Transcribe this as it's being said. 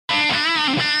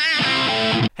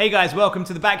Hey guys, welcome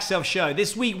to the Back Yourself Show.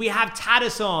 This week we have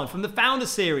Tadas on from the Founder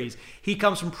Series. He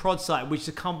comes from Prodsight, which is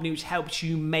a company which helps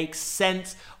you make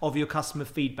sense of your customer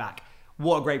feedback.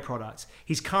 What a great product.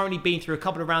 He's currently been through a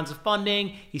couple of rounds of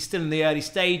funding. He's still in the early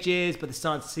stages, but they're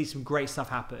starting to see some great stuff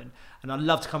happen. And I'd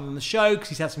love to come on the show because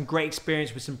he's had some great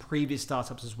experience with some previous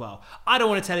startups as well. I don't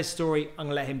want to tell his story. I'm going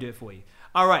to let him do it for you.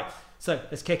 All right, so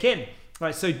let's kick in. All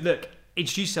right, so look,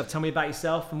 introduce yourself. Tell me about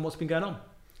yourself and what's been going on.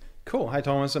 Cool. Hi,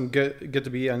 Thomas. I'm good to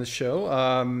be on the show.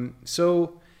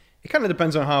 So it kind of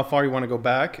depends on how far you want to go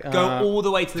back. Go all the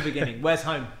way to the beginning. Where's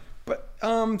home?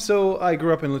 So I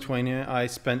grew up in Lithuania. I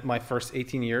spent my first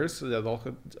 18 years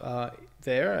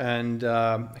there, and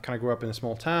I kind of grew up in a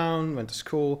small town, went to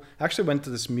school. I actually went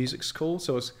to this music school,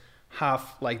 so it's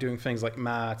half like doing things like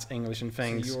maths, English and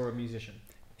things. So you're a musician?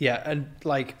 Yeah, and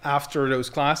like after those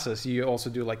classes, you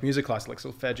also do like music classes, like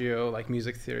solfeggio, like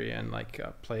music theory, and like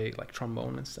play like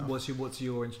trombone and stuff. What's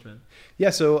your instrument?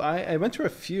 Yeah, so I went through a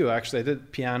few actually. I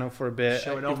did piano for a bit.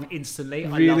 Show it off instantly.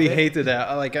 I really hated that.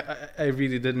 I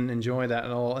really didn't enjoy that at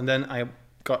all. And then I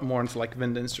got more into like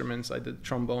wind instruments. I did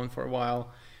trombone for a while.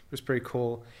 It was pretty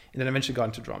cool. And then eventually got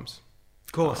into drums.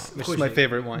 Of course, which is my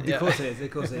favorite one. Of course it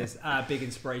is. Big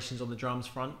inspirations on the drums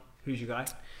front. Who's your guy?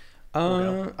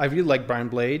 I really like Brian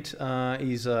Blade.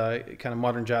 He's a kind of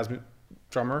modern jazz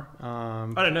drummer.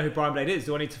 I don't know who Brian Blade is.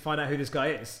 Do I need to find out who this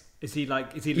guy is? Is he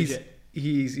legit?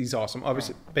 He's awesome.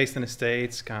 Obviously based in the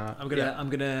States. Kind of. I'm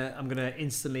gonna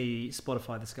instantly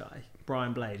Spotify this guy.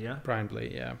 Brian Blade, yeah. Brian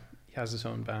Blade, yeah. He has his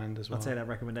own band as well. I'll take that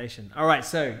recommendation. All right,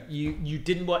 so you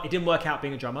didn't work. It didn't work out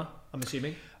being a drummer, I'm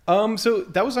assuming. So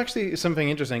that was actually something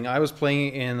interesting. I was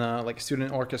playing in like a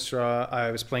student orchestra. I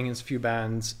was playing in a few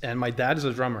bands, and my dad is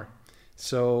a drummer.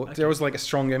 So there was like a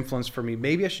strong influence for me.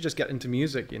 Maybe I should just get into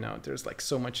music, you know. There's like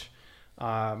so much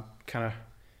kind of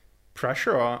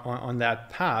pressure on that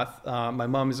path. My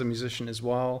mom is a musician as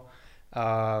well.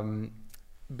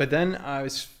 But then I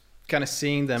was kind of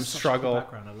seeing them struggle. Such a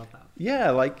cool background. I love that. Yeah,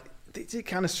 like they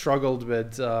kind of struggled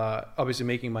with obviously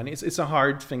making money. It's a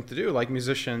hard thing to do. Like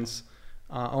musicians,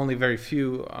 only very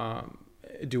few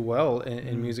do well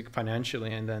in music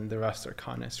financially, and then the rest are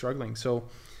kind of struggling. So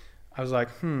I was like,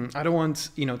 I don't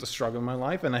want, to struggle in my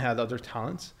life. And I had other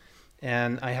talents.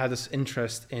 And I had this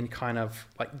interest in kind of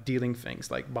like dealing things,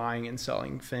 like buying and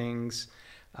selling things.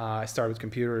 I started with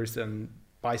computers and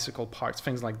bicycle parts,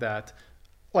 things like that,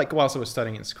 like whilst I was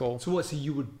studying in school. So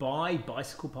you would buy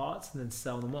bicycle parts and then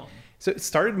sell them on? So it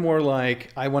started more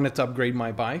like I wanted to upgrade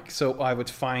my bike. So I would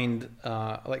find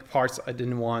like parts I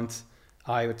didn't want.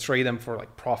 I would trade them for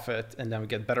like profit, and then we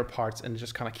get better parts and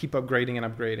just kind of keep upgrading and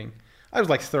upgrading. I was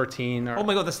like 13. Oh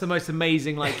my God, that's the most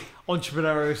amazing like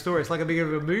entrepreneurial story. It's like a big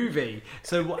of a movie.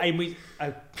 So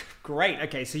great.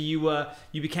 Okay, so you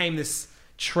became this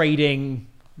trading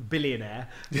billionaire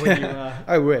when you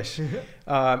I wish.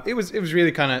 It was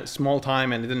really kind of small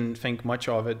time, and I didn't think much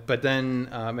of it. But then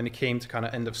when it came to kind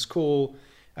of end of school,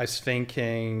 I was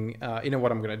thinking,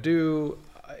 what I'm gonna do.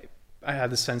 I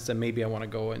had the sense that maybe I want to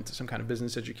go into some kind of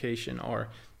business education or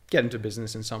get into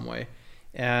business in some way.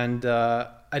 And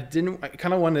I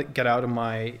kind of wanted to get out of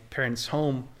my parents'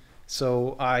 home.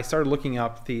 So I started looking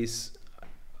up these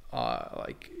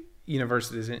like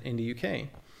universities in the UK.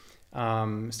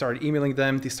 Started emailing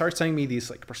them. They started sending me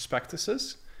these like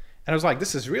prospectuses. And I was like,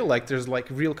 this is real. Like there's like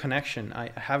real connection.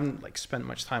 I haven't like spent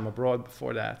much time abroad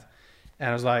before that. And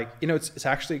I was like, it's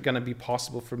actually going to be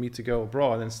possible for me to go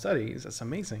abroad and study. That's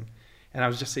amazing. And I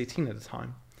was just 18 at the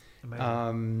time.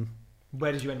 Amazing.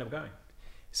 Where did you end up going?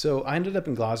 So I ended up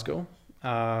in Glasgow.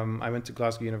 I went to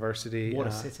Glasgow University. What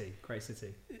a city. Great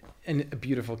city. And a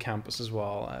beautiful campus as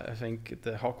well. I think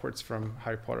the Hogwarts from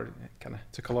Harry Potter kind of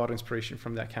took a lot of inspiration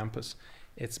from that campus.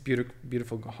 It's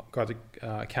beautiful Gothic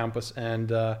campus.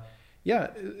 And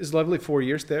it's lovely 4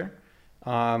 years there.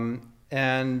 And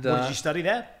what did you study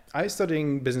there? I was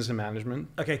studying business and management.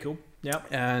 Okay, cool. Yeah.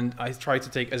 And I tried to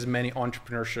take as many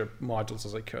entrepreneurship modules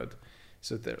as I could.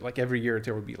 So like every year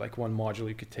there would be like one module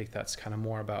you could take that's kind of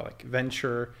more about like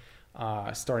venture,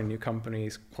 starting new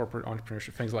companies, corporate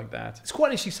entrepreneurship, things like that. It's quite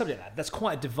an interesting subject. That's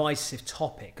quite a divisive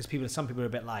topic because some people are a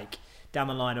bit like down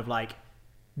the line of like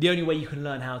the only way you can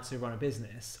learn how to run a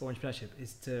business or entrepreneurship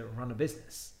is to run a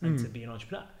business and to be an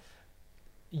entrepreneur.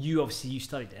 You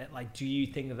studied it. Like, do you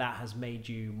think that has made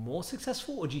you more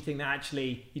successful, or do you think that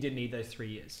actually you didn't need those 3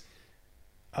 years?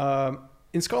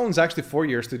 In Scotland, it's actually 4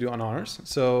 years to do on honors,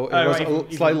 so it was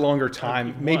a slightly longer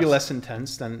time, maybe less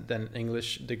intense than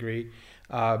English degree.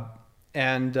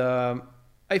 And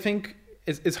I think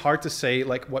it's hard to say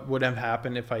like what would have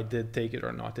happened if I did take it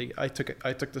or not. I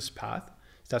took this path.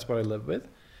 So that's what I live with.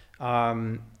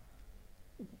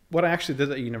 what I actually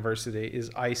did at university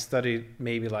is I studied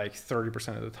maybe like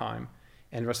 30% of the time,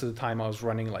 and the rest of the time I was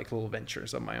running like little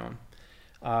ventures of my own.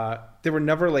 They were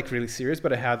never like really serious,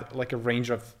 but I had like a range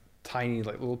of tiny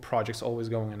like little projects always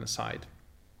going on the side.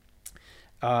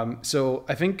 So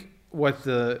I think what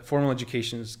the formal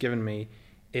education has given me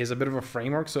is a bit of a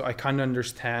framework, so I kind of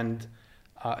understand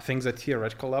things at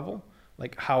theoretical level,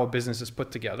 like how a business is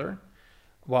put together.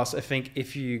 Whilst I think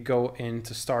if you go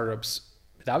into startups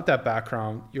without that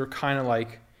background, you're kind of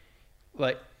like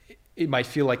it might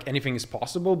feel like anything is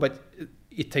possible, but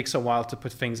it takes a while to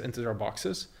put things into their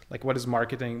boxes. Like what is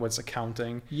marketing, what's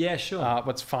accounting, Yeah, sure.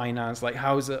 what's finance, like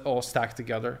how is it all stacked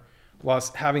together?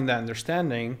 Whilst having that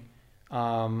understanding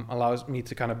allows me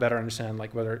to kind of better understand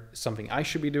like whether it's something I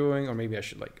should be doing, or maybe I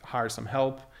should like hire some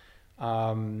help.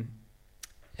 And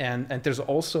there's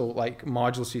also like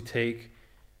modules you take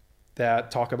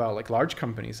that talk about like large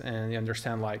companies, and you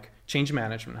understand like change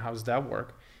management, how does that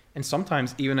work? And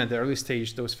sometimes even at the early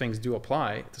stage, those things do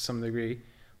apply to some degree,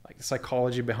 like the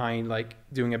psychology behind like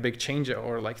doing a big change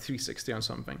or like 360 on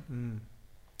something.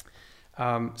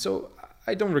 So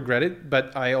I don't regret it,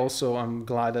 but I also am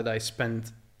glad that I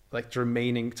spent like the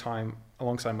remaining time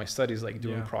alongside my studies, like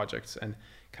doing projects and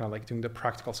kind of like doing the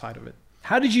practical side of it.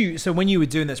 How did you, so when you were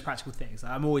doing those practical things,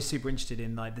 I'm always super interested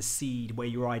in like the seed where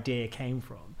your idea came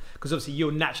from, because obviously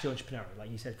you're naturally entrepreneurial,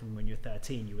 like you said, from when you were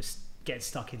 13 you were getting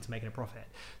stuck into making a profit.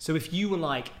 So if you were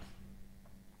like,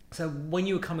 so when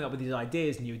you were coming up with these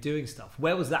ideas and you were doing stuff,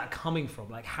 where was that coming from?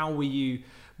 Like how were you,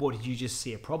 what, did you just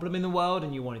see a problem in the world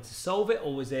and you wanted to solve it,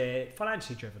 or was it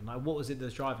financially driven? Like what was it that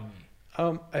was driving you?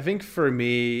 I think for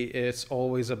me, it's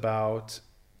always about,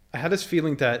 I had this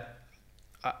feeling that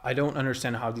I don't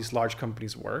understand how these large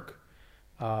companies work.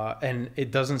 And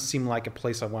it doesn't seem like a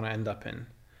place I want to end up in.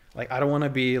 Like, I don't want to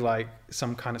be like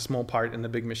some kind of small part in the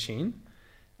big machine.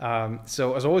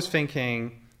 So I was always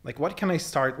thinking, like, what can I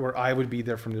start where I would be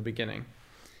there from the beginning?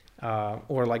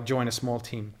 Or like join a small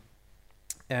team.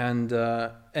 And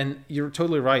you're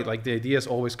totally right. Like the ideas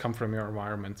always come from your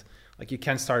environment. Like you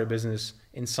can't start a business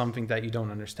in something that you don't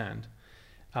understand.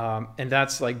 And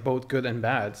that's like both good and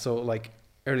bad. So like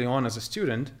early on as a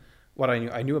student, what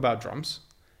I knew about drums.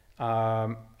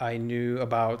 I knew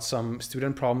about some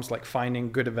student problems, like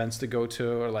finding good events to go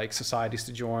to, or like societies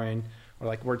to join, or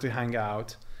like where to hang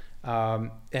out.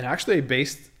 And actually I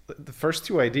based the first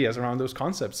two ideas around those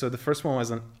concepts. So the first one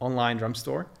was an online drum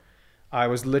store. I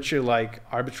was literally like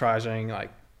arbitraging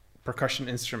like percussion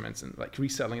instruments and like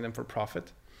reselling them for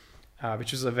profit,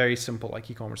 which is a very simple like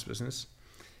e-commerce business.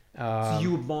 So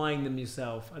you were buying them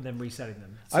yourself and then reselling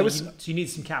them. So you need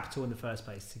some capital in the first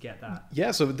place to get that.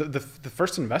 Yeah. So the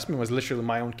first investment was literally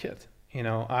my own kit. You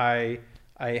know, I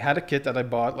had a kit that I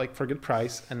bought like for a good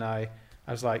price, and I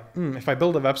was like, if I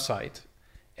build a website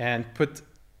and put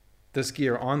this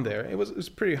gear on there, it was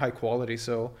pretty high quality.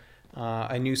 So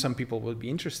I knew some people would be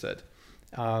interested.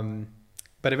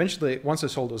 But eventually, once I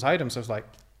sold those items, I was like,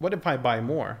 what if I buy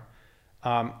more?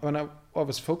 What I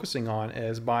was focusing on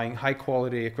is buying high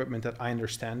quality equipment that I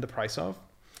understand the price of,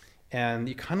 and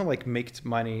you kind of like make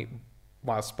money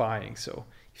whilst buying. So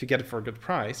if you get it for a good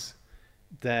price,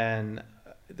 then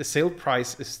the sale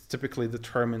price is typically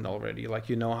determined already. Like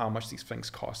you know how much these things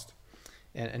cost,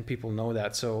 and people know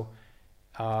that. So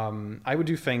I would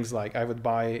do things like I would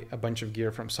buy a bunch of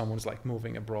gear from someone who's like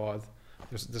moving abroad.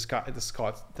 There's this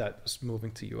Scot that was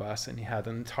moving to US, and he had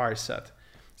an entire set.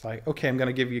 It's like, okay, I'm going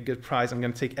to give you a good price. I'm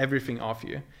going to take everything off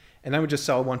you. And I would just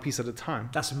sell one piece at a time.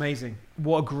 That's amazing.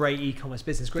 What a great e-commerce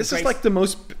business. This is like the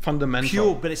most fundamental.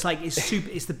 Pure, but it's like,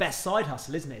 it's the best side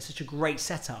hustle, isn't it? It's such a great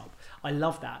setup. I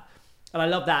love that. And I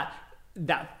love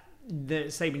that the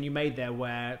statement you made there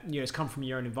where, you know, it's come from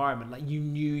your own environment. Like you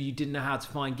knew you didn't know how to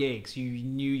find gigs. You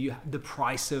knew the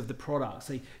price of the product.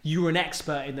 So you were an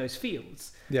expert in those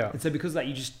fields. Yeah. And so because of that,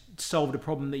 you just solved a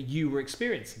problem that you were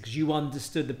experiencing because you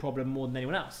understood the problem more than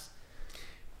anyone else.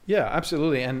 Yeah,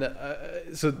 absolutely. And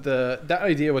so that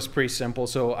idea was pretty simple.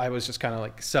 So I was just kind of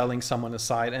like selling someone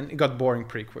aside, and it got boring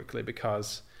pretty quickly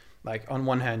because like on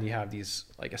one hand you have these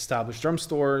like established drum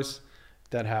stores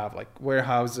that have like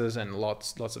warehouses and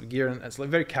lots of gear, and it's like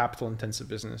very capital intensive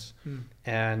business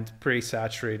and pretty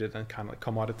saturated and kind of like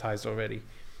commoditized already.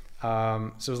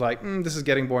 So it was like, this is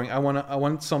getting boring. I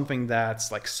want something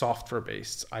that's like software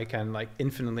based. I can like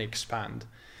infinitely expand.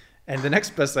 And the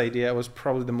next best idea was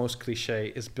probably the most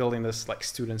cliche, is building this like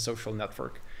student social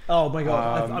network. Oh my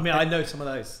God. I know some of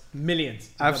those. Millions.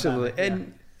 Absolutely.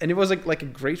 And it was like a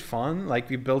great fun. Like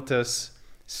we built this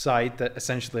site that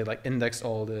essentially like indexed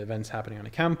all the events happening on the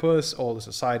campus. All the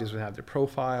societies would have their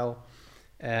profile.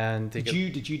 And did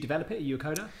you develop it? Are you a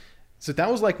coder? So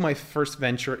that was like my first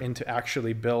venture into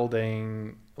actually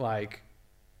building like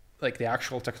the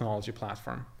actual technology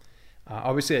platform.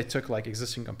 Obviously, I took like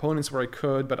existing components where I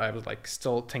could, but I would like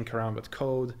still tinker around with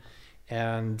code.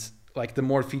 And like the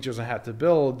more features I had to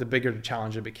build, the bigger the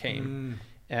challenge it became.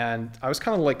 And I was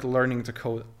kind of like learning to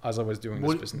code as I was doing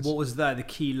this business. What was the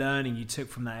key learning you took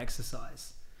from that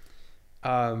exercise?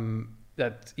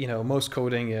 That, you know, most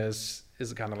coding is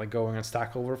kind of like going on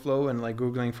Stack Overflow and like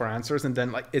Googling for answers and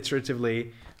then like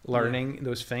iteratively learning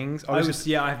those things. I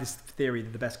have this theory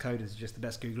that the best coders are just the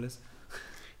best Googlers.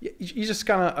 You just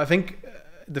kind of, I think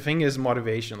the thing is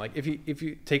motivation. Like if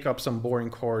you take up some boring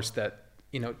course that,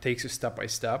 you know, takes you step by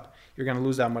step, you're going to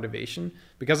lose that motivation.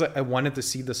 Because I wanted to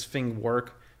see this thing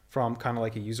work from kind of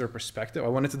like a user perspective. I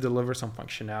wanted to deliver some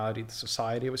functionality to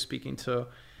society I was speaking to,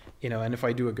 you know, and if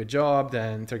I do a good job,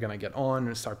 then they're going to get on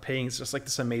and start paying. It's just like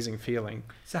this amazing feeling.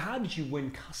 So how did you win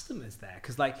customers there?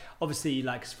 Because like, obviously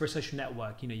like for a social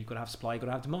network, you know, you've got to have supply, you've got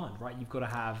to have demand, right? You've got to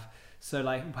have, so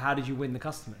like, how did you win the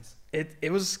customers?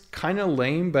 It was kind of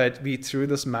lame, but we threw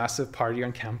this massive party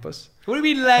on campus. What do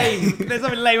you mean lame? There's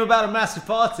nothing lame about a massive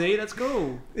party. That's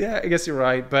cool. Yeah, I guess you're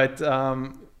right. But,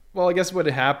 well, I guess what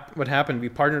happened, we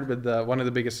partnered with one of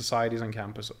the biggest societies on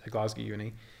campus at Glasgow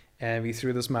Uni, and we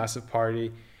threw this massive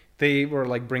party. They were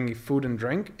like bringing food and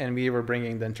drink, and we were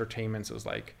bringing the entertainment. So it was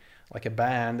like a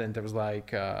band, and there was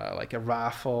like a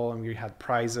raffle, and we had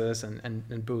prizes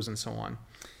and booze and so on.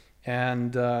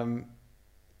 And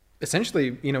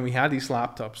essentially, you know, we had these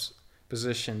laptops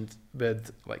positioned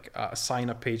with like a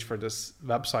sign-up page for this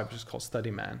website, which is called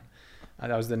StudyMan.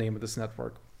 That was the name of this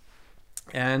network.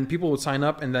 And people would sign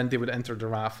up, and then they would enter the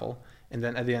raffle. And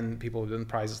then at the end, people would win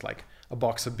prizes like a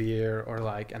box of beer or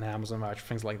like an Amazon voucher,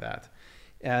 things like that.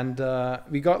 And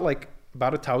we got like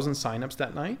about 1,000 signups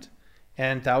that night.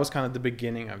 And that was kind of the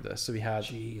beginning of this. So we had...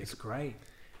 Gee, it's great.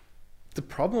 The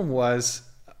problem was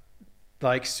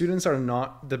like students are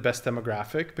not the best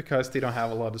demographic because they don't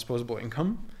have a lot of disposable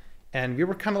income. And we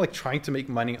were kind of like trying to make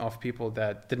money off people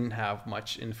that didn't have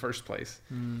much in the first place.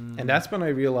 And that's when I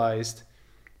realized,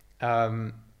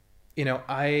 you know,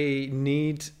 I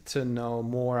need to know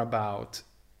more about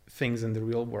things in the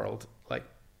real world, like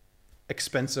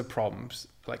expensive problems,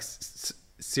 like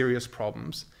serious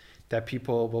problems that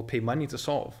people will pay money to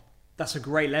solve. That's a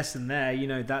great lesson there. You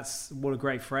know, that's what a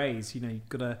great phrase. You know, you've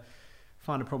got to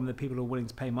find a problem that people are willing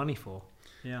to pay money for.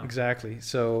 Yeah, exactly.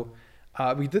 So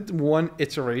we did one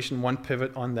iteration, one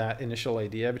pivot on that initial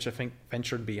idea, which I think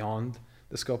ventured beyond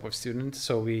the scope of students.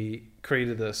 So we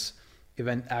created this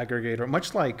event aggregator,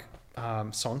 much like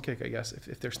Songkick, I guess,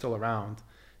 if they're still around.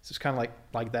 So it's kind of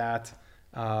like that.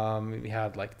 We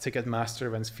had like Ticketmaster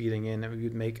events feeding in, and we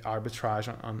would make arbitrage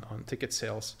on ticket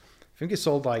sales. I think it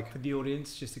sold like... For the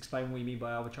audience, just explain what you mean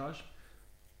by arbitrage.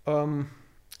 I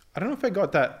don't know if I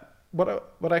got that. What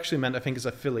I actually meant, I think, is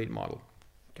affiliate model.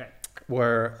 Okay.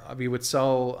 Where we would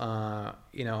sell,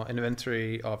 you know,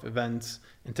 inventory of events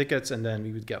and tickets, and then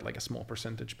we would get like a small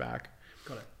percentage back.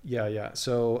 Got it. Yeah.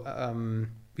 So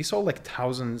we sold like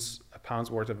thousands of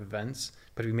pounds worth of events,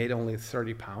 but we made only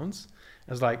 £30. It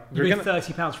was like... You made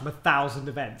 £30 from 1,000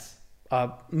 events?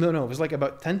 No. It was like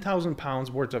about £10,000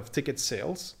 worth of ticket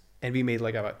sales, and we made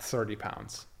like about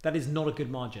 £30. That is not a good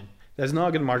margin. That's not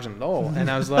a good margin at all.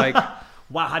 And I was like...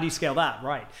 Wow, how do you scale that?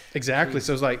 Right. Exactly.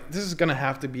 So it's like, this is going to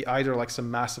have to be either like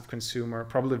some massive consumer,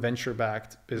 probably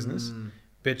venture-backed business,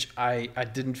 which I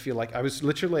didn't feel like. I was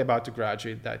literally about to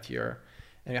graduate that year,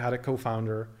 and I had a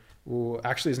co-founder who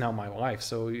actually is now my wife.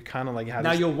 So you kind of like had...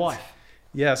 Now your wife?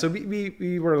 Yeah. So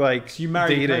we were like... So you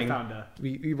married dating. your co-founder?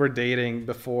 We were dating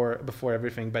before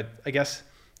everything, but I guess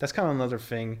that's kind of another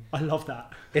thing. I love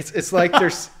that. It's like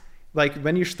there's... like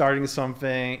when you're starting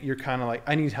something, you're kind of like,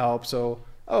 I need help. So...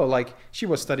 Oh, like she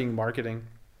was studying marketing,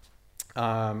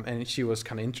 and she was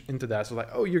kind of into that. So like,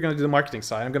 oh, you're going to do the marketing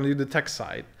side. I'm going to do the tech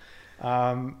side.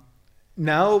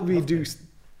 Now we do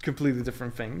completely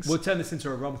different things. We'll turn this into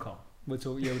a rom-com. We'll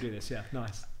do this. Yeah,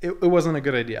 nice. It wasn't a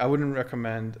good idea. I wouldn't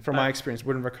recommend, from my experience,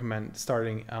 wouldn't recommend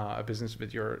starting a business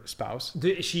with your spouse.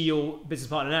 Is she your business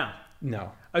partner now?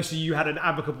 No. Oh, so you had an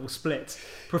amicable split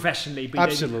professionally, but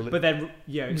absolutely. But then,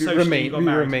 yeah, we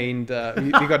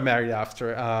got married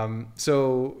after.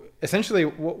 So essentially,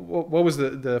 what was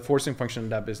the forcing function of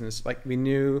that business? Like we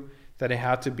knew that it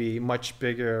had to be much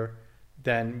bigger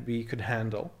than we could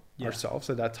handle ourselves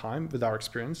at that time with our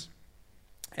experience,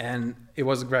 and it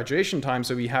was graduation time,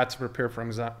 so we had to prepare for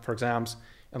exams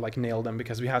and like nail them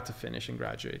because we had to finish and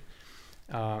graduate.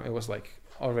 It was like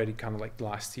already kind of like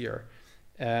last year.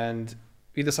 And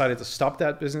we decided to stop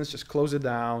that business, just close it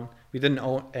down. We didn't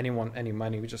owe anyone any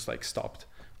money. We just like stopped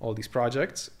all these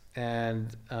projects,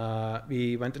 and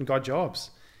we went and got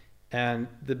jobs. And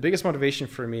the biggest motivation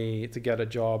for me to get a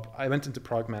job, I went into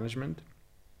product management.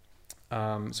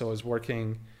 So I was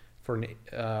working for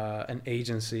an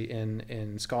agency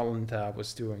in Scotland that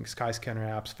was doing Skyscanner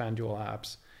apps, FanDuel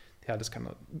apps. They had this kind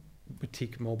of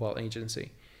boutique mobile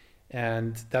agency.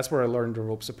 And that's where I learned the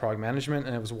ropes of product management.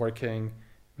 And I was working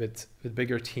with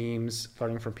bigger teams,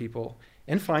 learning from people,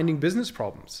 and finding business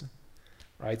problems,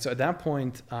 right? So at that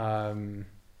point,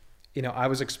 I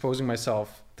was exposing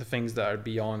myself to things that are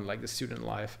beyond like the student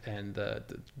life and the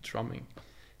drumming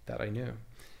that I knew.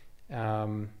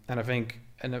 And I think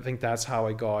that's how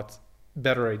I got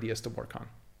better ideas to work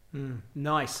on.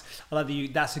 Nice. I love that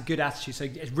that's a good attitude. So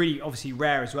it's really obviously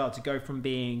rare as well to go from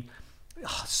being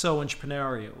so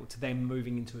entrepreneurial to then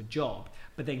moving into a job,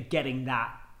 but then getting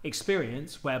that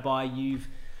experience whereby you've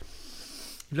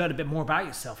learned a bit more about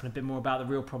yourself and a bit more about the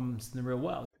real problems in the real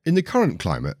world. In the current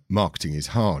climate, marketing is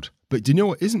hard. But do you know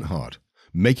what isn't hard?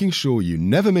 Making sure you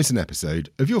never miss an episode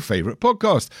of your favourite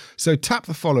podcast. So tap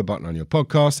the follow button on your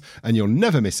podcast and you'll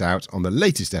never miss out on the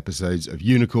latest episodes of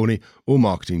Unicorny or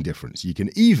Marketing Difference. You can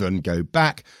even go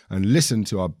back and listen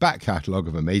to our back catalogue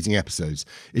of amazing episodes.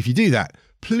 If you do that,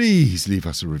 please leave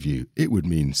us a review. It would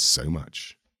mean so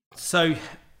much. So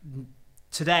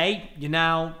today, you're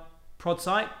now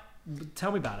Prodsight.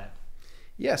 Tell me about it.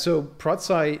 Yeah, so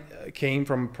Prodsight came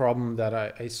from a problem that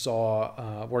I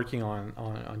saw working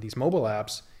on these mobile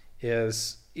apps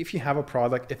is if you have a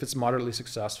product, if it's moderately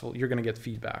successful, you're going to get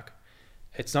feedback.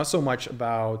 It's not so much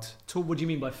about... So what do you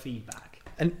mean by feedback?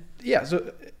 And yeah,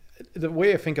 so the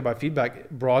way I think about feedback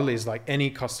broadly is like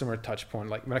any customer touch point.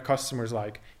 Like when a customer is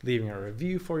like leaving a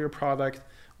review for your product,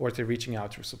 or they're reaching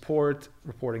out to support,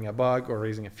 reporting a bug, or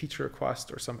raising a feature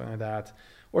request or something like that,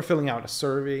 or filling out a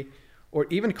survey, or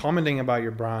even commenting about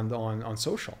your brand on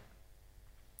social.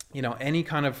 Any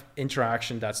kind of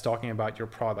interaction that's talking about your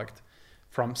product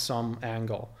from some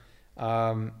angle.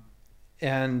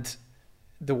 And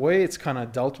the way it's kind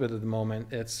of dealt with at the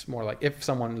moment, it's more like if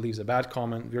someone leaves a bad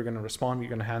comment, you're going to respond, you're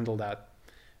going to handle that.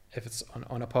 If it's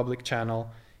on a public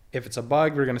channel, if it's a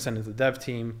bug, we're going to send it to the dev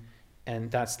team, and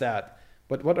that's that.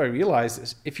 But what I realized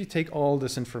is if you take all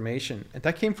this information, and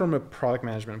that came from a product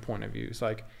management point of view, it's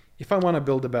like, if I want to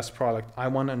build the best product, I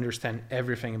want to understand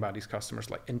everything about these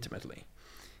customers like intimately.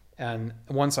 And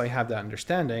once I have that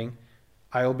understanding,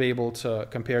 I'll be able to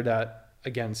compare that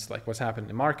against like what's happened in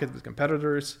the market with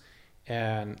competitors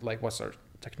and like what's our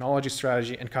technology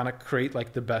strategy and kind of create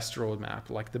like the best roadmap,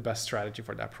 like the best strategy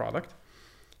for that product.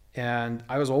 And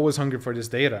I was always hungry for this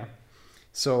data.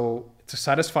 So to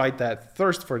satisfy that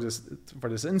thirst for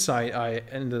this insight, I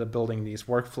ended up building these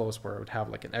workflows where I would have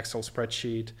like an Excel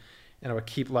spreadsheet, and I would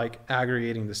keep like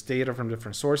aggregating this data from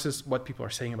different sources, what people are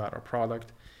saying about our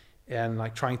product, and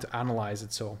like trying to analyze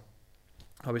it. So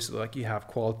obviously like you have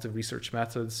qualitative research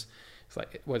methods. It's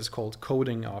like what is called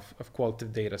coding of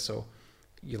qualitative data. So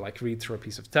you like read through a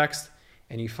piece of text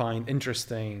and you find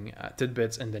interesting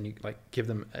tidbits, and then you like give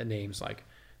them names, like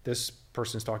this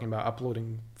person's talking about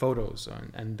uploading photos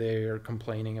and they're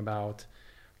complaining about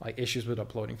like issues with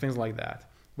uploading, things like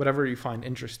that, whatever you find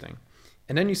interesting.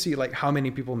 And then you see like how many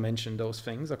people mention those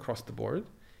things across the board.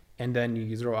 And then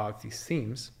you throw out these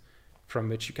themes from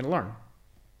which you can learn.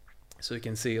 So you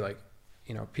can see like,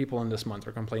 people in this month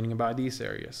are complaining about these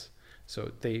areas.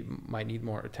 So they might need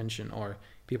more attention, or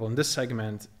people in this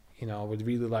segment, would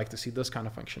really like to see this kind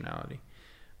of functionality.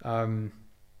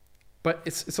 But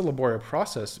it's a laborious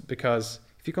process, because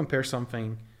if you compare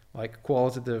something like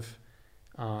qualitative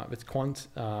with quant,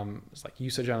 it's like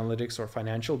usage analytics or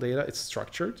financial data, it's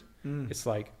structured. It's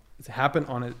like it's happened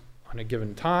on a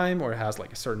given time, or it has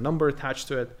like a certain number attached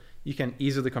to it. You can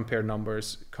easily compare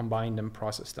numbers, combine them,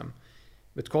 process them.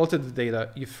 With qualitative data,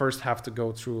 you first have to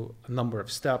go through a number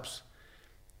of steps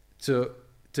to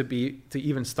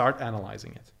even start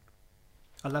analyzing it.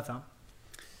 I love that.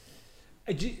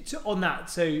 So on that,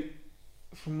 so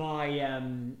from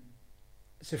my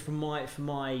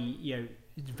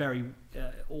very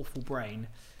awful brain.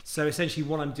 So essentially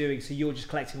what I'm doing, so you're just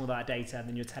collecting all that data, and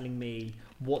then you're telling me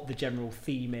what the general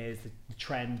theme is, the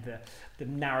trend, the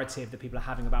narrative that people are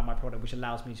having about my product, which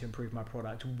allows me to improve my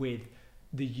product with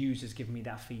the users giving me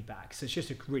that feedback. So it's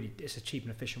just it's a cheap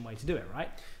and efficient way to do it, right?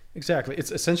 Exactly.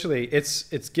 It's essentially,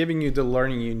 it's giving you the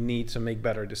learning you need to make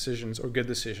better decisions or good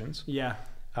decisions. Yeah.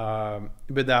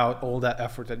 Without all that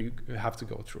effort that you have to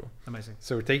go through. Amazing.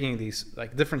 So we're taking these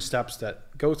like different steps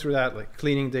that go through that, like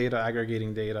cleaning data,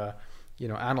 aggregating data,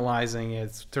 analyzing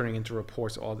it, turning into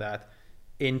reports, all that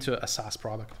into a SaaS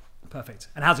product. Perfect.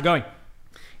 And how's it going?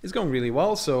 It's going really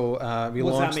well. So we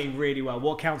launched. What does that mean, really well?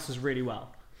 What counts as really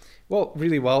well? Well,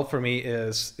 really well for me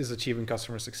is achieving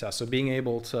customer success. So being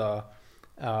able to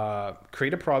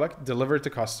create a product, deliver it to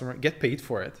customer, get paid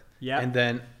for it, and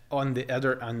then on the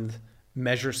other end,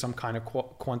 measure some kind of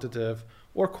quantitative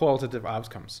or qualitative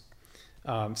outcomes.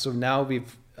 So now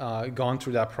we've gone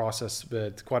through that process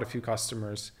with quite a few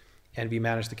customers, and we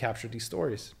managed to capture these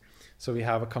stories. So we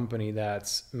have a company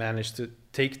that's managed to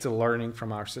take the learning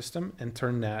from our system and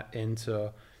turn that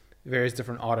into various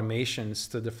different automations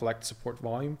to deflect support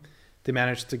volume. They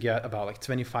managed to get about like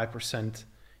 25%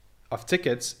 of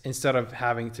tickets, instead of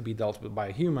having to be dealt with by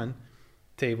a human,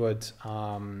 they would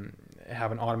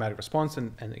have an automatic response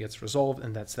and it gets resolved,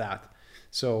 and that's that.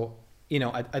 So,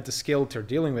 at the scale they're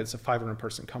dealing with, it's a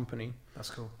 500-person company.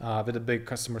 That's cool. With a big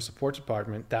customer support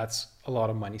department, that's a lot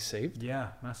of money saved. Yeah,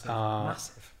 massive.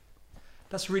 Massive.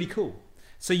 That's really cool.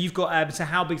 So you've got, so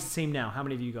how big's the team now? How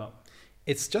many have you got?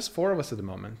 It's just 4 of us at the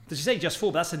moment. Did you say just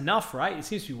 4? But that's enough, right? It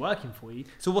seems to be working for you.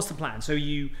 So what's the plan? So are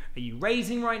you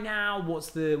raising right now?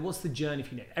 What's the journey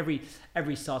for you?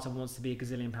 Every startup wants to be a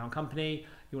gazillion-pound company.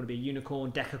 You want to be a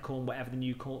unicorn, decacorn, whatever the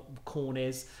new corn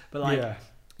is. But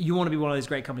you want to be one of those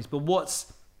great companies. But what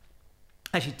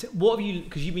have you?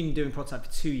 Because you've been doing Prodsight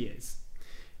for 2 years.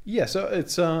 Yeah, so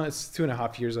it's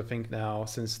 2.5 years, I think, now,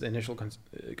 since the initial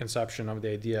conception of the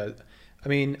idea. I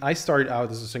mean, I started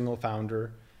out as a single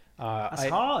founder. That's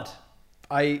hard.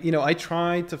 I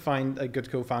tried to find a good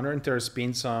co-founder, and there's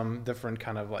been some different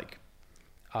kind of like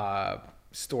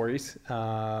stories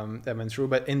that went through,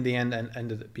 but in the end,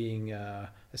 ended up being a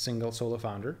single solo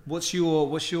founder. What's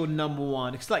your number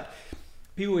one? Because like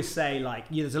people always say, like,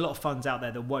 there's a lot of funds out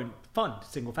there that won't fund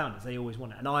single founders. They always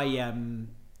want it, and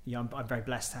I'm very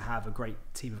blessed to have a great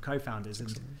team of co-founders,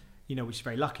 and which is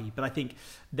very lucky. But I think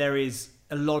there is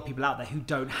a lot of people out there who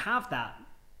don't have that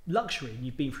luxury.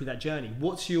 You've been through that journey.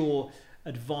 What's your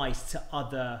advice to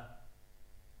other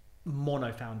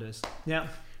mono founders?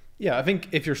 Yeah, I think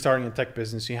if you're starting a tech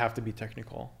business, you have to be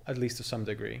technical, at least to some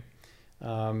degree,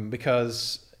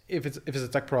 because if it's a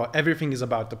tech product, everything is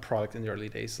about the product in the early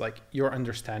days, like your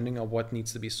understanding of what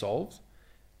needs to be solved,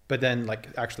 but then like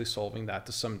actually solving that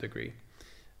to some degree.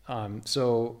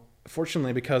 So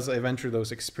fortunately, because I went through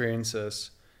those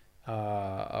experiences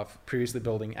of previously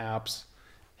building apps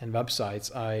and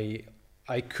websites,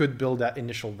 I could build that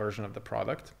initial version of the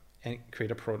product and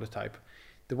create a prototype.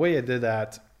 The way I did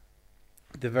that,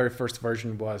 the very first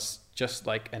version was just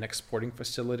like an exporting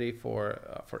facility for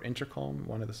Intercom,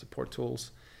 one of the support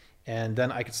tools. And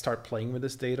then I could start playing with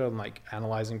this data and like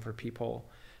analyzing for people.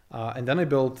 And then I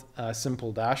built a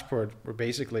simple dashboard where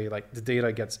basically like the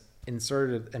data gets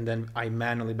inserted, and then I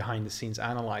manually behind the scenes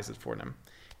analyze it for them.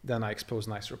 Then I expose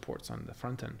nice reports on the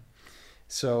front end.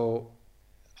 So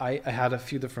I had a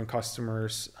few different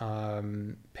customers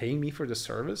paying me for the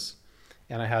service,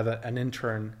 and I had an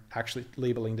intern actually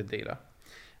labeling the data.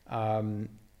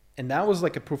 And that was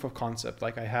like a proof of concept.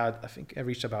 Like I think I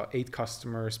reached about 8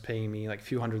 customers paying me like a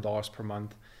few $100s per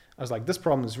month. I was like, this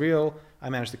problem is real. I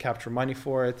managed to capture money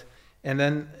for it. And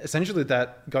then essentially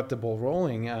that got the ball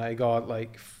rolling. I got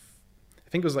like, I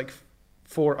think it was like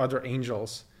 4 other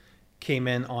angels came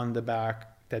in on the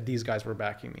back that these guys were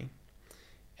backing me.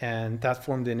 And that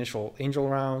formed the initial angel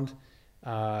round,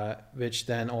 which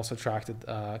then also attracted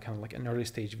kind of like an early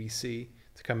stage VC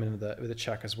to come in with a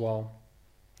check as well.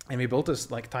 And we built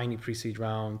this like tiny pre-seed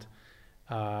round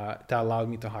that allowed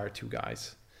me to hire 2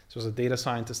 guys. So it was a data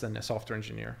scientist and a software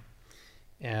engineer.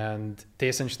 And they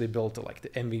essentially built like the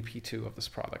MVP2 of this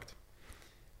product.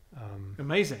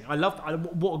 Amazing.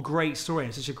 What a great story.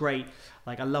 It's such a great,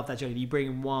 like, I love that journey. You bring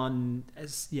in one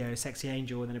as, sexy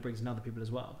angel, and then it brings in other people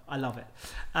as well. I love it.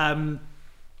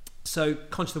 So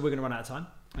conscious that we're going to run out of time.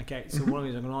 Okay. So one of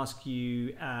these, I'm going to ask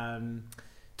you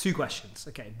 2 questions.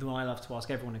 Okay. The one I love to ask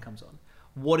everyone who comes on.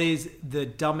 What is the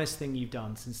dumbest thing you've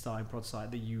done since starting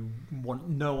Prodsight that you want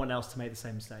no one else to make the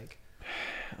same mistake?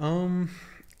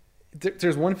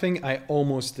 There's one thing I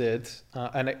almost did,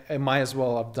 and I might as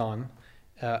well have done,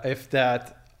 if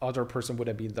that other person would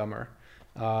have been dumber.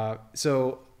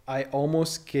 So I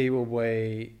almost gave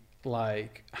away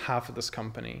like half of this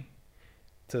company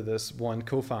to this one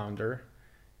co-founder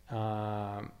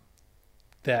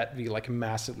that we like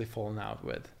massively fallen out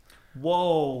with.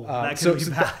 Whoa, that could be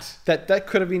bad. That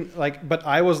could have been like, but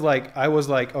I was like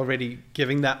already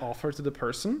giving that offer to the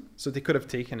person, so they could have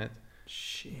taken it.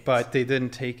 Shit. But they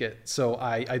didn't take it, so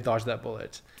I dodged that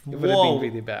bullet. It would have been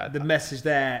really bad. The message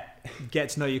there: get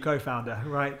to know your co-founder,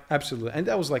 right? Absolutely, and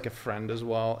that was like a friend as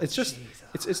well. It's just,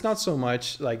 it's not so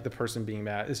much like the person being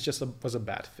bad. It's just was a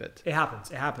bad fit. It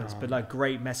happens. But like,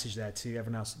 great message there to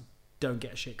everyone else: don't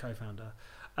get a shit co-founder.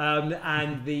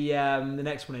 And the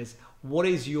next one is: what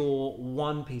is your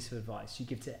one piece of advice you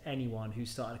give to anyone who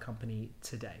started a company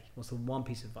today? What's the one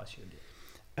piece of advice you would give?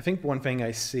 I think one thing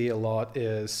I see a lot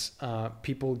is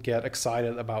people get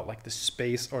excited about like the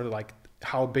space or like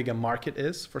how big a market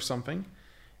is for something.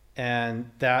 And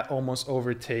that almost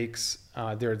overtakes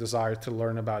their desire to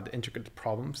learn about the intricate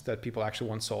problems that people actually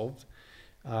want solved.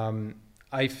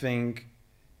 I think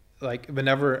like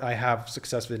whenever I have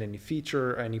success with any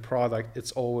feature or any product,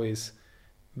 it's always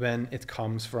when it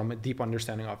comes from a deep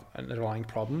understanding of an underlying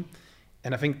problem.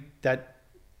 And I think that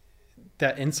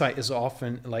insight is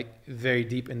often like very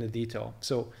deep in the detail.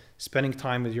 So spending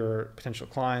time with your potential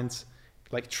clients,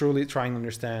 like truly trying to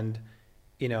understand,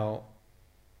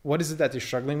 what is it that you're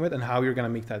struggling with and how you're going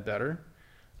to make that better.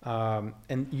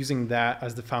 And using that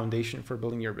as the foundation for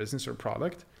building your business or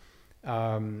product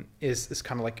is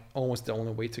kind of like almost the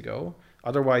only way to go.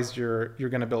 Otherwise, you're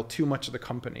going to build too much of the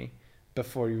company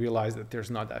before you realize that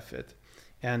there's not that fit.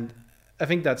 And I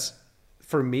think that's,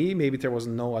 for me, maybe there was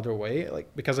no other way,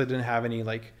 like because I didn't have any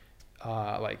like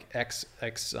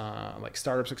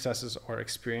startup successes or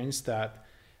experience that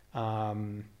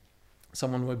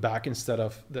someone would back instead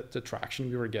of the traction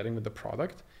we were getting with the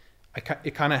product.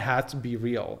 It kind of had to be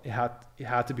real. It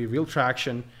had to be real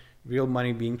traction, real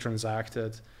money being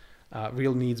transacted,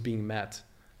 real needs being met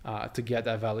to get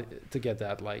that value, to get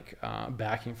that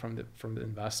backing from the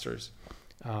investors.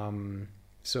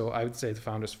 So I would say the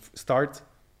founders start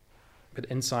with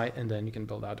insight, and then you can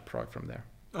build out the product from there.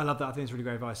 I love that. I think it's really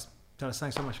great advice. Tadas,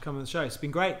 thanks so much for coming on the show. It's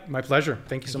been great. My pleasure.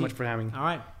 Thank you so much for having me. All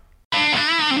right.